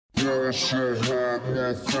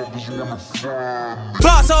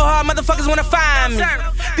Ball so hard, motherfuckers wanna find me.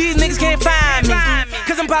 These niggas can't find me,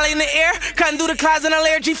 cause I'm probably in the air, cutting through the clouds in a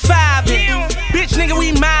layer G5. Bitch nigga,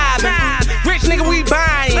 we mobbing. Rich nigga, we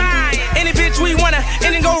buying. Any bitch we wanna,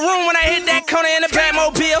 and then go room when I hit that corner in the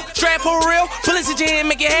Batmobile. Strap for real, bullets at your head,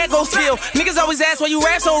 make your head go spill. Niggas always ask why you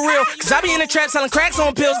rap so real, cause I be in the trap selling cracks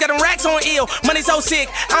on pills, got them racks on ill. Money so sick,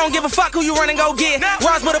 I don't give a fuck who you run and go get.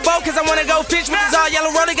 Ross with a boat, cause I wanna go fish with this all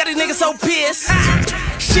yellow roller, got these niggas so pissed.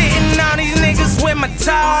 Shitting on these niggas with my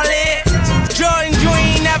toilet. Jordan, you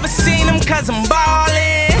ain't never seen them cause I'm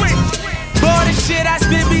ballin'. Boy, the shit I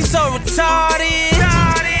spit be so retarded,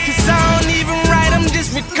 cause I don't even write, I'm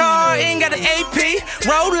just recording. Got an AP,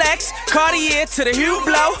 Rolex, Cartier to the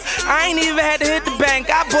Hublot. I ain't even had to hit the bank,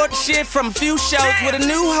 I bought the shit from a few shows. With a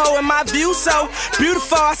new hoe in my view so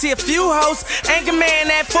beautiful, I see a few hoes. Anchor man,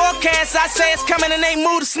 that forecast, I say it's coming and they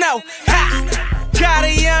move the snow. Ha! Got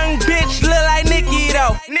a young bitch, look like Nicki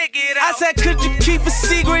though. I said, could you keep a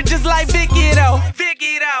secret just like Vicky though?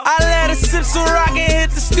 I let her sip some rock and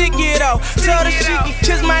hit the sticky though. Told her she can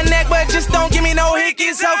kiss my neck, but just don't give me no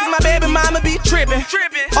hickeys, ho, cause my baby mama be trippin'.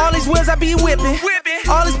 All these wheels I be whippin'.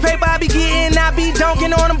 All this paper I be getting, I be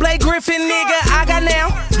dunking on them Blake Griffin, nigga. I got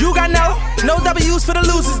now, you got no W's for the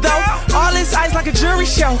losers though. All this ice like a jury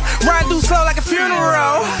show, ride through slow like a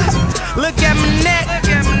funeral. Look at my neck,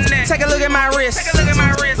 take a look at my wrist.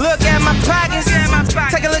 Look at my pockets,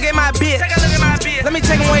 take a look at my bitch. Let me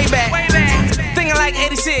take them way back, thinking like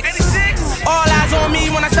 86. All eyes on me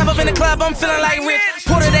when I step up in the club, I'm feeling like Rich.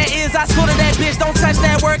 Porter that is, I sort of that bitch, don't touch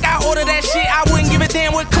that work, I order that shit. I wouldn't give a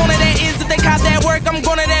damn what corner that is. If they cop that work, I'm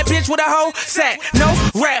going to that bitch with a whole sack. No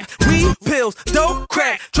rap, weed, pills, dope,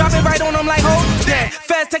 crack. Drop it right on them like hold that.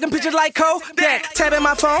 Fast taking pictures like Kodak. Tapping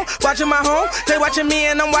my phone, watching my home. They watching me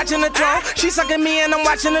and I'm watching the throne. She sucking me and I'm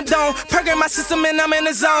watching the dome. Perking my system and I'm in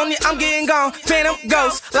the zone. Yeah, I'm getting gone, phantom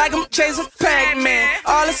ghost, like I'm chasing Pac-Man.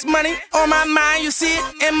 All this money on my mind, you see it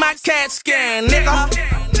in my CAT scan, nigga.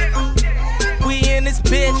 We in this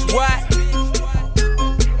bitch, what?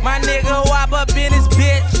 My nigga wop up in this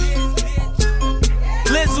bitch.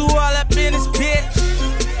 Lizzo all up in this bitch.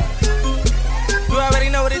 You already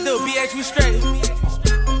know what it do, BH, we straight.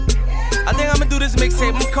 I think I'ma do this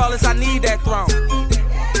mixtape, I'ma call this I Need That Throne,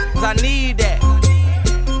 cause I need that.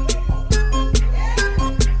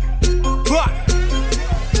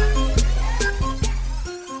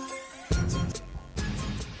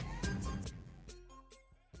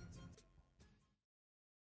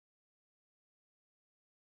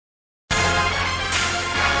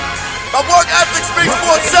 My work ethic speaks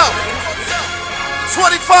for itself.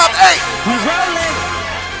 25-8. We rollin'.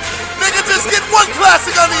 Nigga, just get one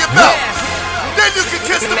classic under your belt. Then you can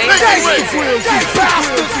kiss the pinky ring.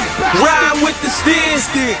 Ride with the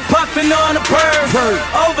stick, puffin' on the bird.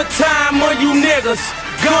 Overtime on you niggas.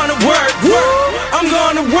 Gonna work. I'm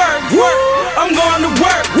gonna work. I'm gonna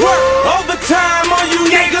work. Overtime on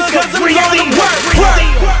you niggas, cause I'm gonna work.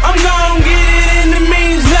 I'm gonna get it in the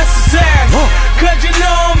means necessary, cause you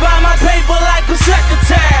know I'm by my paper like a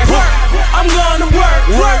secretary. I'm gonna work.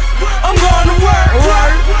 I'm gonna work.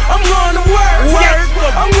 I'm gonna work.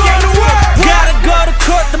 I'm gonna work. Gotta go to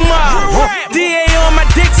court tomorrow. DA on my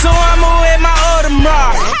dick, so I'ma wear my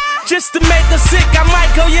Audemars. Just to make her sick, I might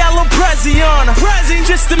go yellow Prezi on her.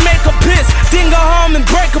 Just to make her piss, then go home and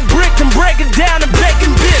break a brick and break it down and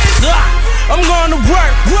bacon bits. I'm gonna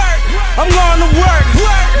work. I'm gonna work.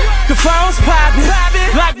 The phone's poppin',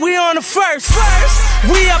 like we on the first.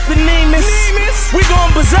 We up in Nemus, we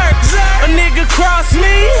gon' berserk. A nigga cross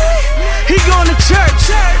me, he going to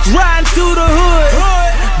church. Riding through the hood,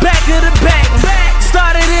 back of the back.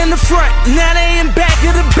 Started in the front, now they in back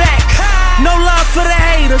of the back. No love for the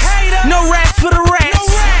haters, no rap for the rats.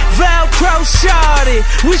 Velcro shorty,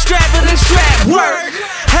 we strappin' and strap work.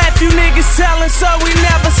 Half you niggas sellin', so we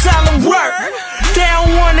never sellin' work. They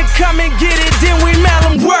don't wanna come and get it, then we mail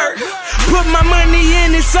them work. Put my money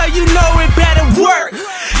in it, so you know it better work.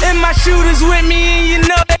 And my shooters with me, and you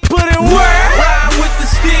know they put in work. Ride with the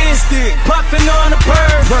stick, puffin' on the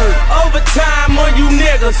bird. Overtime on you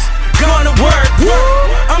niggas. Gonna work.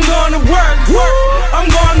 I'm gonna work. I'm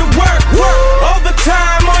gonna work.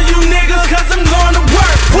 Overtime on you niggas, cause I'm gonna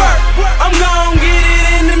work. I'm gonna get it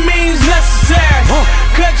in the means necessary,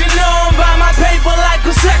 cause you know I'm by my paper like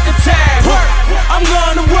a secretary. I'm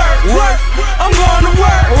gonna work. I'm gonna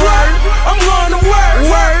work. I'm gonna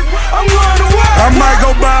work. I'm gonna work. I might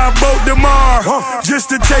go buy a boat tomorrow, just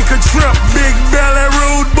to take a trip. Big belly,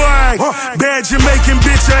 rude boy. Bad Jamaican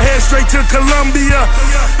bitch, her hair straight to Colombia.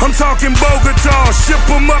 I'm talking Bogota, ship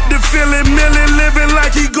him up to Philly, Millie, living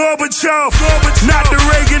like he Gorbachev. Not the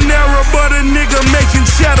Reagan era, but a nigga making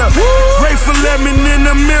cheddar. Grateful lemon in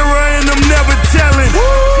the mirror and I'm never telling.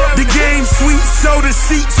 The game sweet, soda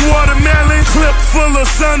seats, watermelon. Clip full of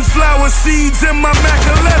sunflower seeds in my Mac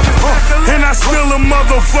 11. And I still a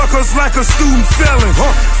motherfuckers like a student felon.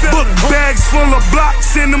 Book bags full of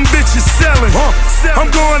blocks and them bitches selling. I'm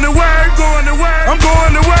going to work, going to work, I'm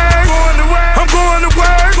going to work, going to work, I'm going to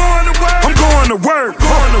work, going to work, I'm going to work,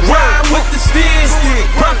 going to work. Ride with the stick,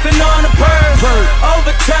 puffin' on the perv.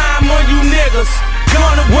 Overtime on you niggas.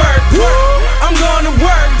 Going to work, I'm going to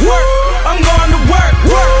work, I'm going to work.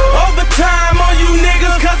 Overtime on you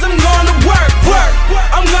niggas, cause I'm going to work.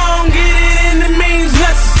 I'm gonna get it in the means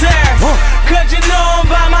necessary. Cause you know I'm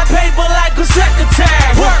by my paper like a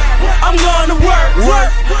secretary. I'm going to work,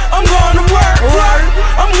 I'm going to work,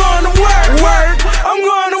 I'm going to work, I'm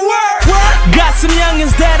going to work. Got some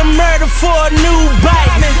youngins that'll murder for a new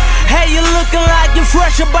bite. Hey, you looking like you're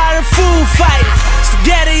fresh about a food fight.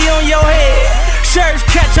 Spaghetti on your head, shirts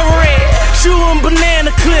catch a red, shooting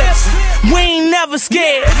banana clips. We ain't never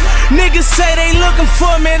scared. Niggas say they looking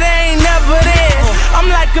for me, they ain't never there. I'm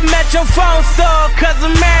like a Metro phone store, cause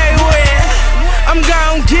I'm everywhere. I'm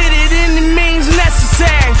gon' get it in the means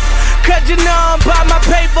necessary. Cause you know I'm by my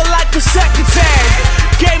paper like a secretary.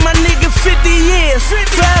 Gave my nigga 50 years,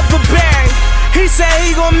 forever buried. He said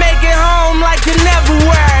he gon' make it home like you never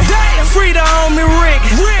were. Free the homie Rick,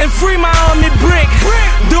 and free my homie Brick.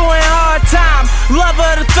 Doing hard time, love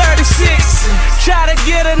her to 36. Try to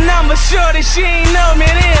get a number, shorty, she ain't know me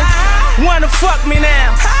then. Wanna fuck me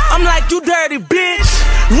now, I'm like you dirty bitch.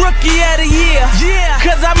 Rookie of the year,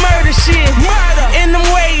 cause I murder shit. In them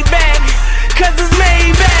way back, cause it's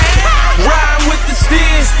made back. Riding with the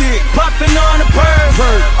stick, puffin' on the perv.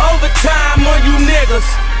 Overtime on you niggas.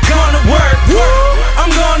 Gonna work,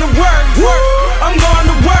 I'm gonna work, I'm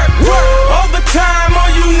gonna work. Overtime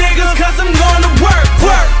on you niggas, cause I'm gonna work.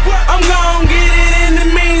 I'm gonna get it in the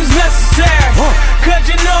means necessary. Cause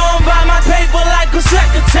you know I'm by my paper like a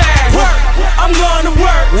secretary. I'm gonna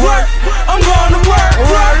work, I'm gonna work,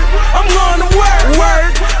 I'm gonna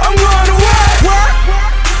work, I'm gonna work.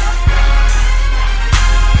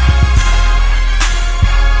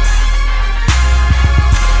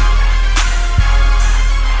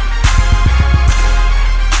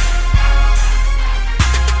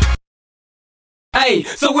 Hey,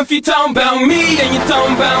 so if you talking about me, then you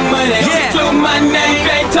talking about money. Include my name,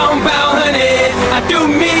 you ain't talking about honey. I do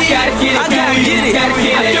me, gotta get it, gotta get it, gotta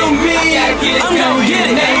get it. I do me, gotta get it, gotta get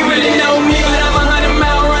it. They ain't really know me, but I'm 100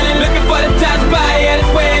 mile running, looking for the top spot, yeah,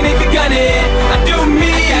 that's where a nigga gun it. I do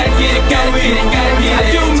me, gotta get it, gotta get it, gotta get it.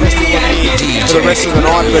 I do me, gotta get it. For the rest of the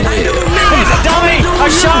night, but he's a dummy, a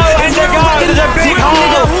show, and to go. There's a big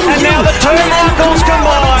hole, and now the two Michaels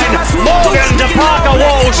combine. Morgan to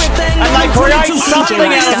Parker-Walshe, and they create something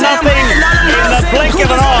out of nothing. In the blink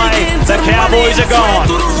of an eye, the Cowboys are gone.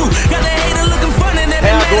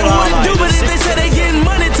 How good are they?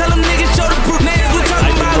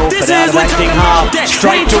 Out of acting half,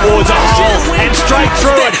 straight towards a hole, and straight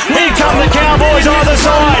through it. Here come the Cowboys either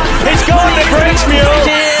side. It's gone to Gregsmuir.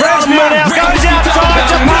 Gregsmuir now goes outside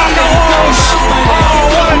to Parker-Walshe. Oh,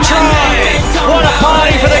 what a try! What a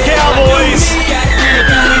party for the Cowboys!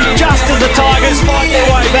 Just as the Tigers fight their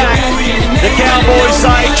way back, the Cowboys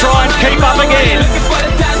say try and keep up again.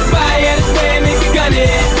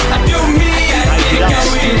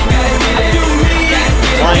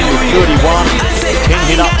 Playing with 31, 10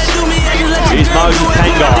 hit-ups. Here's Moses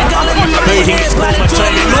Pangai, beating his former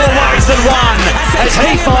team in more ways than one, as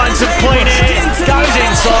he finds some clean air, goes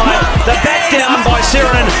inside. The back down by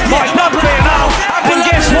Sirenen might not be enough, and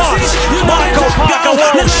guess what? Michael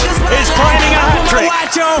Parker-Walshe is claiming a hat-trick.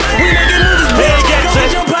 There he gets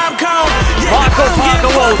it. Michael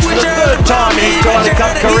Parker-Walshe, for the third time in his Ryder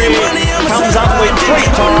Cup career, comes up with 3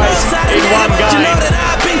 ties in one game.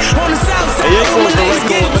 He equals the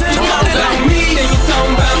record of the time.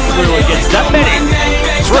 Really gets that many.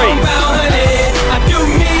 3.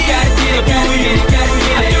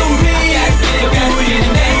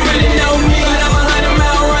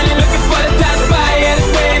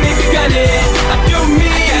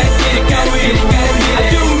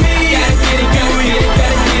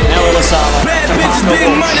 Now Ilasala to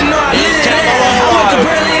Parker-Walshe. Here's Tamalolo.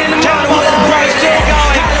 Tamalolo still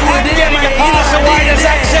going.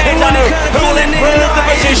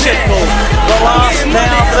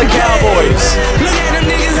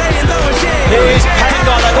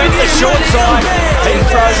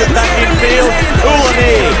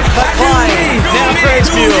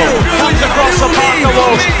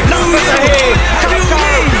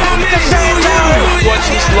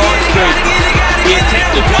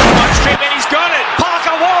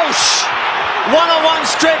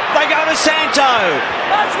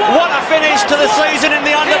 What a finish to the season in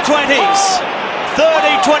the under-20s.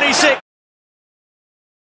 30-26.